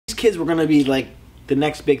kids were gonna be like the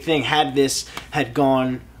next big thing had this had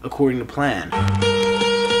gone according to plan.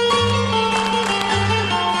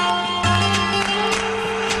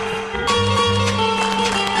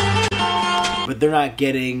 But they're not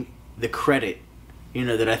getting the credit, you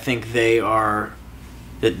know, that I think they are,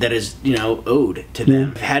 that is, you know, owed to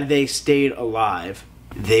them. Had they stayed alive,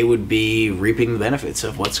 they would be reaping the benefits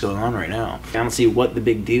of what's going on right now. I don't see what the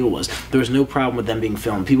big deal was. There was no problem with them being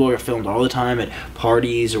filmed. People are filmed all the time at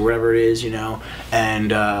parties or whatever it is, you know,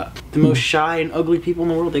 and the most shy and ugly people in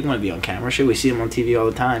the world, they want to be on camera. Sure, we see them on TV all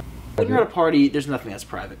the time. When you're at a party, there's nothing that's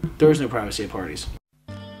private. There is no privacy at parties.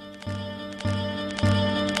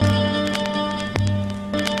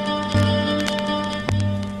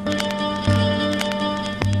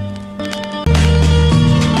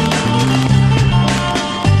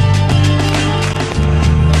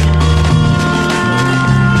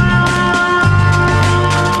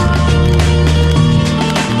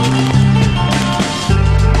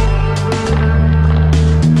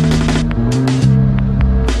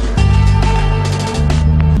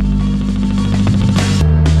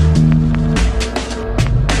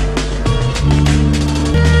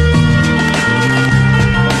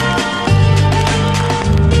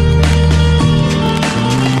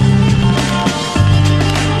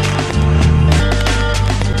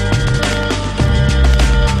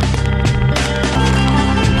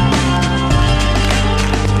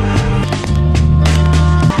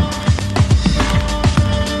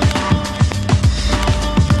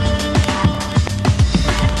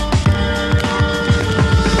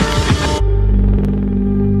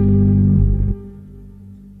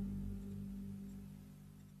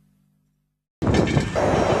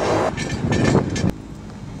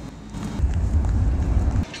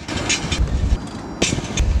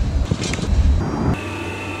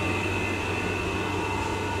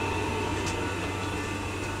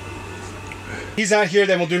 He's not here,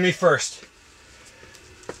 then we'll do me first.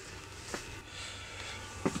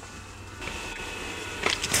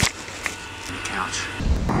 Couch.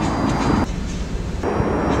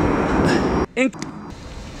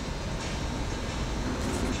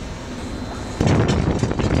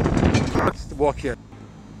 Walk here.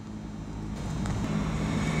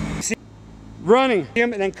 See, running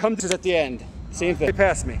him and then come to at the end. Same thing.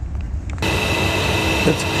 Pass me.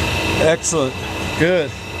 That's excellent.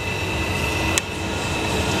 Good.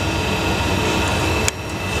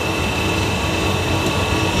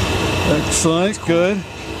 Excellent. Cool. Good.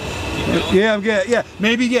 Yeah, I'm good. Yeah,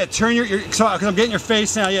 maybe turn your so because I'm getting your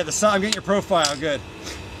face now. Yeah, I'm getting your profile. Good.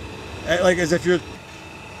 Like as if you're.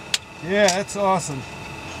 Yeah, that's awesome.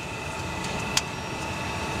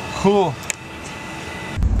 Cool.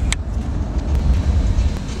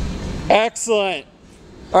 Excellent.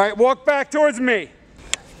 All right, walk back towards me.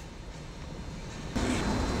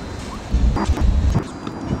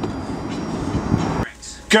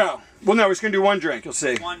 Go. Well, no, we're just going to do one drink, you'll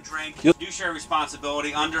see. One drink. You share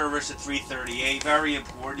responsibility under ERISA 338. Very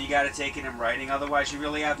important. You got to take it in writing. Otherwise, you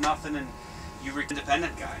really have nothing and you're an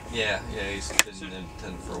independent guy. Yeah, he's been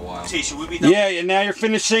independent for a while. See, should we be done? Yeah, and now you're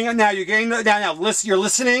finishing. Now you're getting, now listen, you're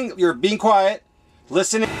listening. You're being quiet.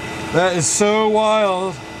 Listening. That is so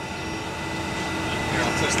wild. Here,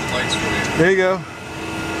 I'll test the lights for you. There you go.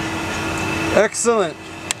 Excellent.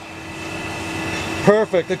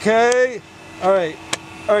 Perfect. Okay. All right.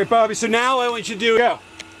 All right, Bobby, so now I want you to do, go.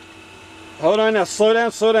 Hold on now, slow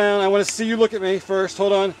down, slow down. I want to see you look at me first,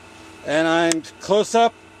 hold on. And I'm close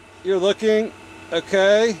up, you're looking,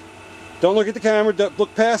 okay. Don't look at the camera, don't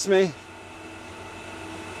look past me.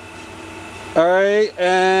 All right,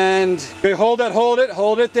 and okay, hold it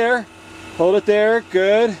there. Hold it there,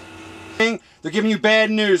 good. They're giving you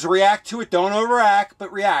bad news, react to it, don't overact,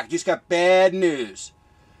 but react. You just got bad news.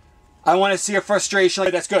 I want to see a frustration,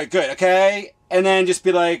 that's good, okay? And then just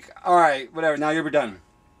be like, all right, whatever, now you're done.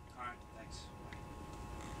 All right, thanks.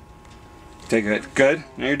 Take it. Good.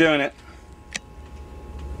 Now you're doing it.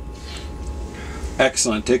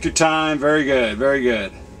 Excellent. Take your time. Very good. Very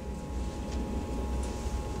good.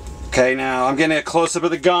 Okay, now I'm getting a close-up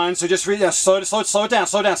of the gun, so just slow it down.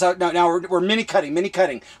 So now we're mini cutting.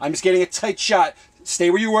 I'm just getting a tight shot. Stay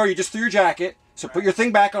where you were. You just threw your jacket. So put your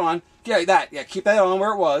thing back on. Yeah, keep that on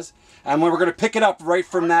where it was. And we're going to pick it up right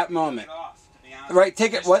from that moment. Right,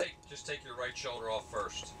 take it. What? Just take your right shoulder off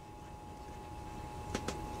first.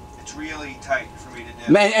 It's really tight for me to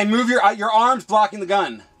do. Man, and move your arms blocking the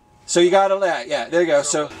gun. So you gotta yeah, there you go.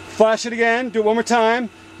 So flash it again. Do it one more time.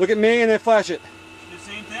 Look at me and then flash it. The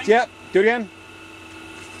same thing? Yep. Do it again.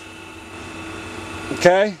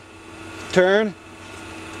 Okay. Turn.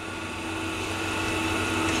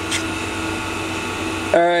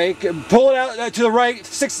 All right, pull it out to the right,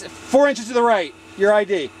 4 inches to the right, your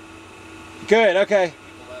ID. Good, okay.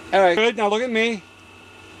 All right, good, now look at me.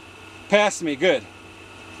 Past me, good.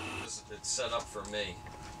 It's set up for me.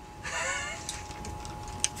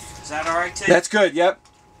 Is that all right, Tim? That's good, yep.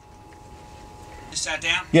 You sat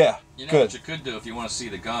down? Yeah, You know good. what you could do if you want to see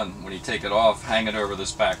the gun, when you take it off, hang it over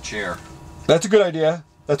this back chair. That's a good idea.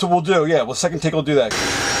 That's what we'll do, yeah. Well, second take will do that.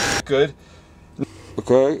 Good.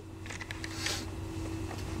 Okay.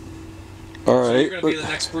 All So right. you're going to be the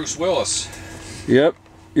next Bruce Willis. Yep.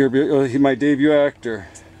 You're my debut actor.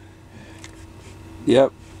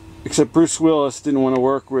 Yep. Except Bruce Willis didn't want to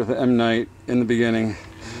work with M. Night in the beginning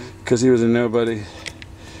because he was a nobody.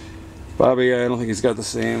 Bobby, I don't think he's got the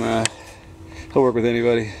same. He'll work with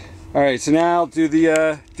anybody. All right. So now do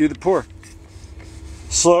the pour.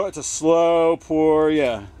 Slow. It's a slow pour.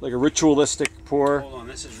 Yeah, like a ritualistic pour. Hold on,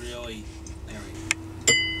 this is really. There we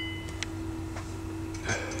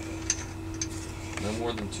go. No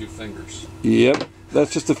more than 2 fingers. Yep,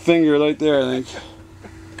 that's just a finger right there, I think.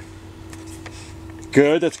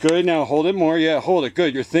 Good, that's good. Now hold it more. Yeah, hold it.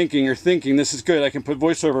 Good. You're thinking. This is good. I can put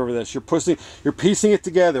voiceover over this. You're piecing it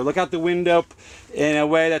together. Look out the window in a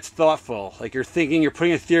way that's thoughtful. Like you're thinking, you're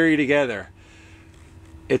putting a theory together.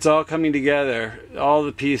 It's all coming together, all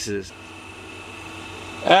the pieces.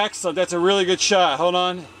 Excellent. That's a really good shot. Hold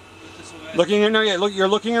on. Looking in there, yeah. Look, you're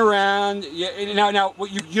looking around. Yeah. Now,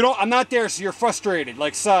 you don't. I'm not there, so you're frustrated,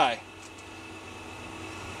 like Cy.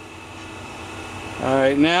 All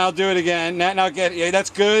right. Now do it again. Now get. Yeah, that's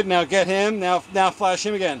good. Now get him. Now flash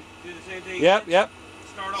him again. Do the same thing. Yep. Yep.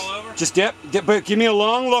 Start all over. Just yep. But give me a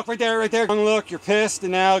long look right there. Long look. You're pissed,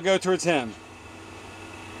 and now go towards him.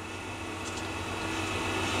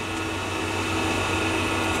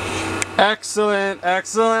 Excellent,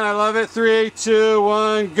 excellent. I love it. 3, 2,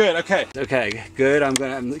 1. Good. Okay. Okay. Good. I'm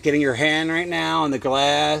getting your hand right now on the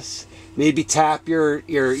glass. Maybe tap your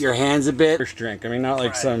hands a bit. First drink. I mean, not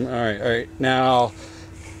like some. All right. All right. Now,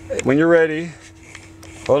 when you're ready,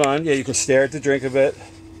 hold on. Yeah, you can stare at the drink a bit.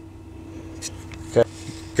 Okay.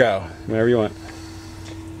 Go. Whenever you want.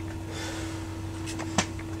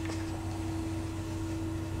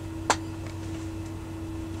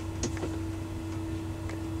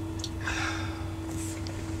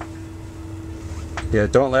 Yeah,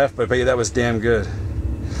 don't laugh, but I bet you that was damn good.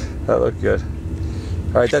 That looked good.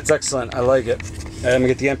 All right, that's excellent. I like it. I'm gonna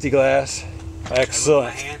get the empty glass.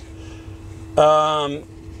 Excellent.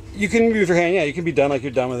 You can move your hand. Yeah, you can be done like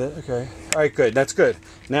you're done with it. Okay. All right, good. That's good.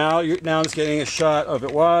 Now I'm just getting a shot of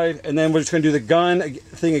it wide, and then we're just gonna do the gun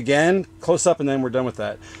thing again, close up, and then we're done with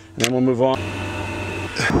that. And then we'll move on.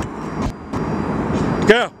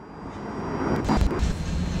 Go.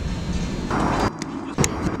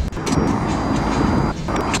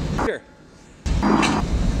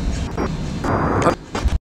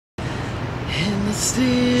 In the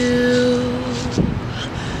still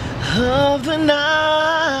of the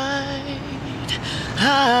night,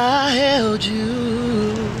 I held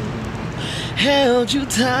you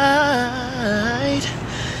tight.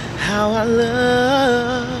 How I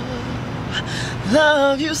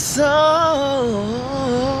love you so.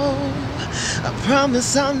 I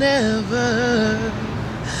promise I'll never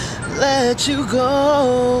let you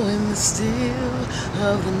go. In the still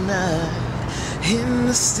of the night. In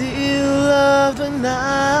the still of the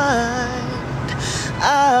night,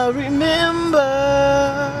 I remember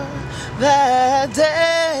that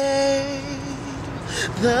day.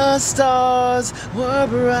 The stars were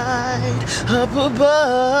bright up above.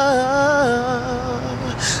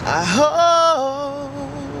 I hope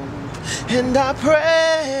and I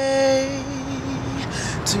pray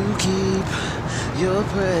to keep your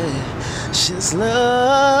precious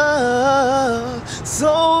love.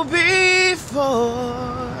 So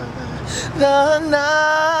before the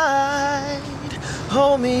night,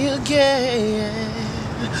 hold me again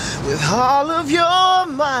with all of your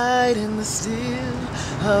might in the still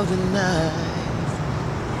of the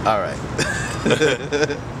night. All right.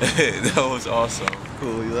 That was awesome.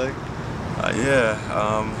 Cool, you like? Yeah,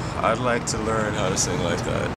 I'd like to learn how to sing like that.